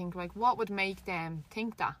head and I think like, what would make them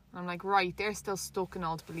think that? And I'm like, right, they're still stuck in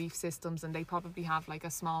old belief systems and they probably have like a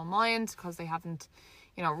small mind because they haven't,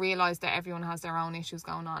 you know, realised that everyone has their own issues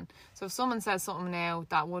going on. So if someone says something now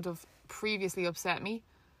that would have previously upset me,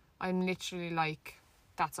 I'm literally like,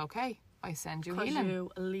 that's okay. I send you Because healing.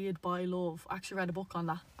 you lead by love. I actually read a book on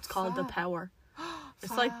that. It's called The Power.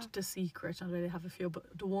 It's like The Secret. I know they have a few, but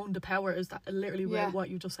The Power is that literally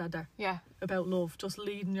what you just said there. Yeah. About love. Just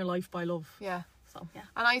leading your life by love. Yeah. So, yeah.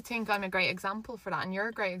 And I think I'm a great example for that and you're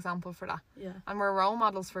a great example for that. Yeah. And we're role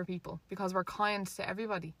models for people because we're kind to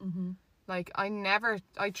everybody. Mm-hmm. Like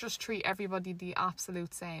I just treat everybody the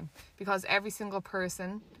absolute same because every single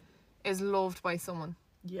person is loved by someone.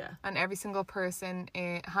 Yeah. And every single person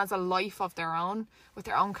has a life of their own with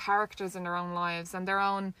their own characters in their own lives and their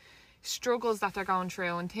own struggles that they're going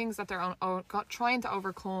through and things that they're trying to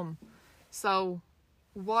overcome. So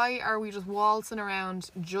why are we just waltzing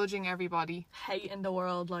around judging everybody? Hating the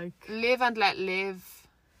world, like... Live and let live.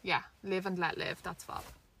 Yeah, live and let live. That's fab.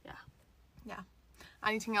 Yeah. Yeah.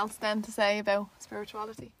 Anything else then to say about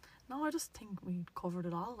spirituality? No, I just think we covered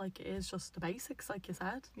it all. Like, it is just the basics, like you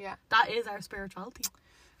said. Yeah. That is our spirituality.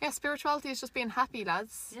 Yeah, spirituality is just being happy,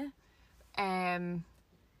 lads. Yeah.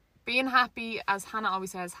 Being happy, as Hannah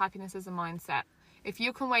always says, happiness is a mindset. If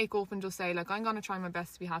you can wake up and just say, like, I'm going to try my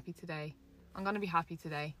best to be happy today. I'm going to be happy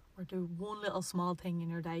today. Or do one little small thing in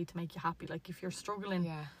your day to make you happy. Like, if you're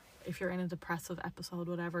struggling, if you're in a depressive episode,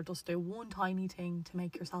 whatever, just do one tiny thing to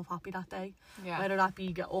make yourself happy that day. Yeah. Whether that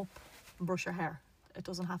be get up and brush your hair. It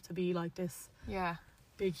doesn't have to be like this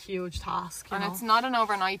big, huge task, you and know? it's not an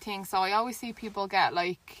overnight thing. So I always see people get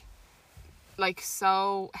like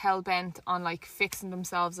so hell-bent on like fixing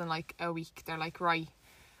themselves in like a week. They're like, right,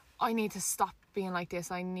 I need to stop being like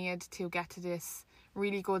this. I need to get to this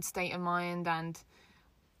really good state of mind and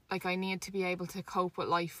like I need to be able to cope with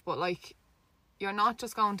life. But like, you're not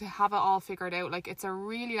just going to have it all figured out. Like, it's a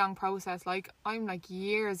really long process. Like, I'm like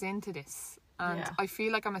years into this and I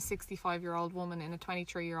feel like I'm a 65-year-old woman in a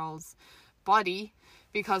 23-year-old's body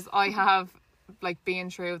because I have like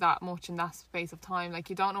been through that much in that space of time. Like,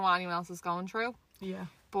 you don't know what anyone else is going through. Yeah.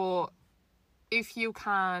 But if you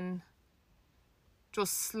can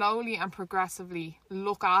just slowly and progressively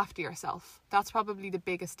look after yourself, that's probably the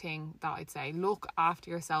biggest thing that I'd say. Look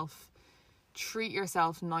after yourself, treat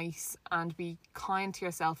yourself nice and be kind to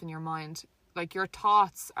yourself in your mind. Like, your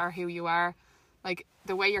thoughts are who you are. Like,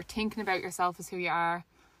 the way you're thinking about yourself is who you are,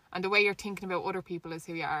 and the way you're thinking about other people is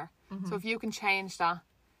who you are. So if you can change that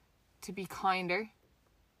to be kinder,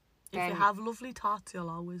 if you have lovely thoughts, you'll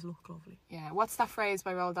always look lovely. Yeah. What's that phrase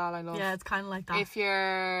by Roald Dahl I love? Yeah, it's kind of like that. If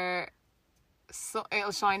you're...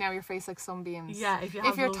 it'll shine out your face like sunbeams. Yeah, if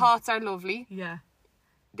your thoughts are lovely, yeah,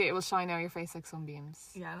 it will shine out your face like sunbeams.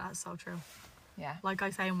 Yeah, that's so true. Yeah. Like I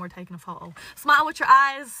say when we're taking a photo, smile with your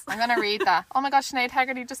eyes. I'm gonna read that. Oh my gosh, Sinead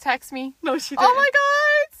Haggerty just texted me. No, she didn't. Oh my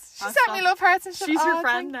god, she sent me love hearts and shit. She's your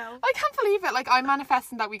friend now. I can't believe it. Like, I'm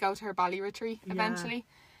manifesting that we go to her Bali retreat eventually.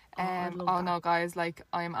 I'd love that. No, guys, like,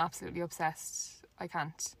 I am absolutely obsessed. I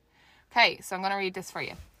can't. Okay, so I'm gonna read this for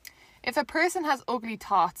you. If a person has ugly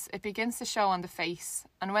thoughts, it begins to show on the face.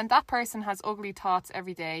 And when that person has ugly thoughts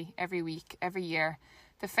every day, every week, every year,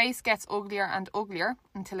 the face gets uglier and uglier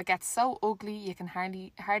until it gets so ugly you can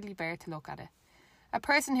hardly bear to look at it. A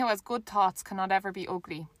person who has good thoughts cannot ever be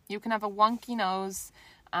ugly. You can have a wonky nose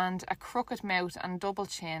and a crooked mouth and double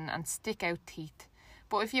chin and stick out teeth.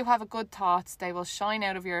 But if you have a good thoughts, they will shine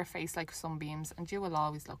out of your face like sunbeams, and you will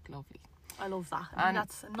always look lovely. I love that. And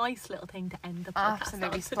that's a nice little thing to end the podcast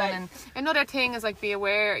absolutely on stunning. today. Another thing is, like, be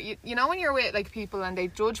aware. You know when you're with like people and they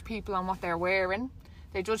judge people on what they're wearing,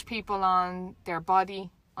 they judge people on their body,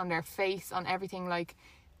 on their face, on everything. Like,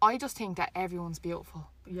 I just think that everyone's beautiful.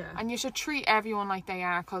 Yeah. And you should treat everyone like they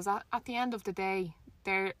are, because at the end of the day,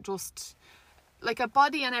 they're just like, a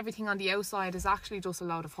body and everything on the outside is actually just a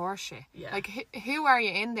load of horse shit. Yeah. Like, who are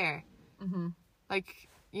you in there? Mm-hmm. Like,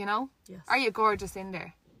 you know? Yes. Are you gorgeous in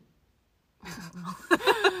there?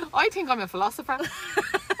 I think I'm a philosopher.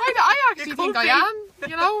 I actually think I am,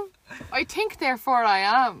 you know. I think, therefore I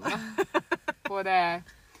am. But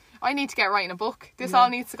I need to get writing a book. This all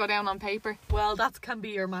needs to go down on paper. Well, that can be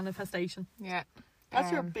your manifestation. Yeah.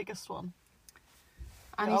 That's your biggest one.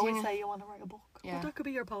 You Anything. always say you want to write a book. Yeah. Well, that could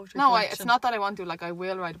be your poetry No, collection. it's not that I want to. Like, I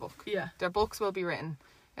will write a book. Yeah. Their books will be written.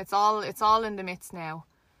 It's all in the midst now.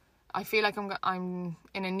 I feel like I'm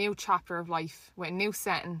in a new chapter of life with a new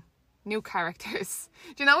setting, new characters.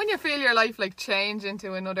 Do you know when you feel your life like change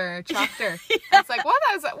into another chapter? Yeah. It's like, what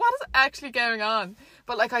is actually going on?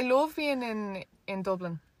 But like, I love being in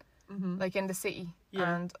Dublin, like in the city,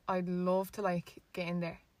 and I'd love to like get in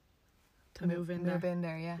there. To move in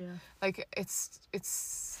there. Yeah. Like,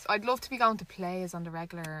 it's I'd love to be going to plays on the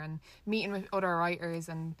regular and meeting with other writers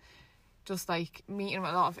and just like meeting with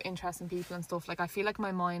a lot of interesting people and stuff. Like, I feel like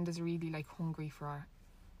my mind is really like hungry for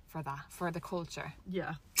the culture.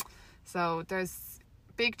 Yeah. So there's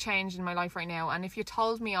big change in my life right now, and if you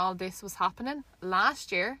told me all this was happening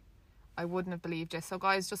last year, I wouldn't have believed you. So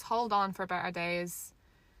guys, just hold on for better days.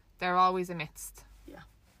 They're always amidst. Yeah.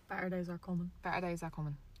 Better days are coming. Better days are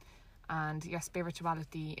coming. And your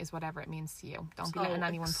spirituality is whatever it means to you. Don't be letting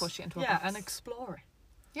anyone push it into a box. Yeah, and explore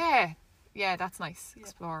it. Yeah, that's nice.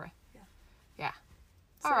 Explore it. Yeah.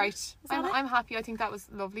 So, all right. I'm happy. I think that was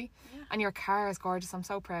lovely. Yeah. And your car is gorgeous. I'm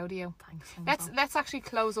so proud of you. Thanks so much. Let's actually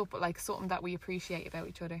close up with like something that we appreciate about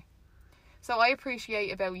each other. So I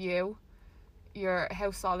appreciate about you,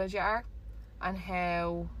 how solid you are, and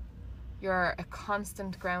how you're a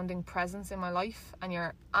constant grounding presence in my life, and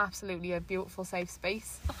you're absolutely a beautiful safe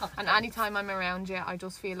space. And anytime I'm around you, I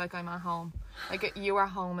just feel like I'm at home. Like, you are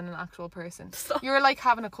home in an actual person. You're like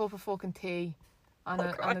having a cup of fucking tea on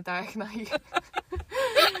a dark night.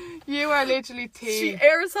 You are literally tea. She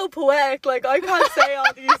airs so poetic, like I can't say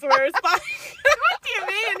all these words back. What do you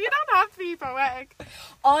mean? You don't have to be poetic.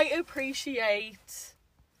 I appreciate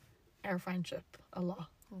our friendship a lot.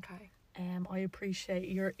 Okay. I appreciate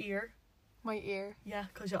your ear. My ear. Yeah,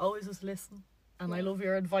 because you always just listen, and I love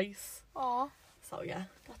your advice. Aw. So yeah,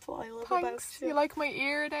 that's what I love Thanks. about you. You like my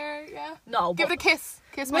ear there? Yeah. No, Give but it a kiss.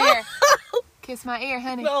 Kiss my ear. Kiss my ear,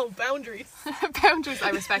 honey. no boundaries. Boundaries. I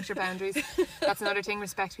respect your boundaries. That's another thing.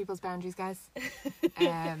 Respect people's boundaries, guys.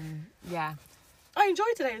 Yeah. I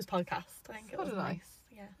enjoyed today's podcast. I think it was did I. nice.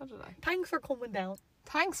 Yeah. What did I? Thanks for coming down.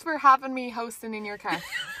 Thanks for having me hosting in your car.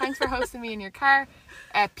 Thanks for hosting me in your car.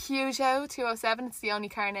 Peugeot 207. It's the only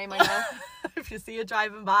car name I know. If you see it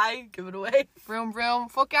driving by, give it away. Vroom vroom.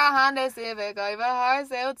 Fuck your Honda Civic. I have a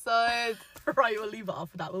horse outside. Right, we'll leave it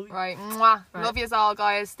off with that, will we? Right. Mwah. Love yous all,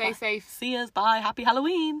 guys. Stay safe. See yous. Bye. Happy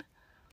Halloween.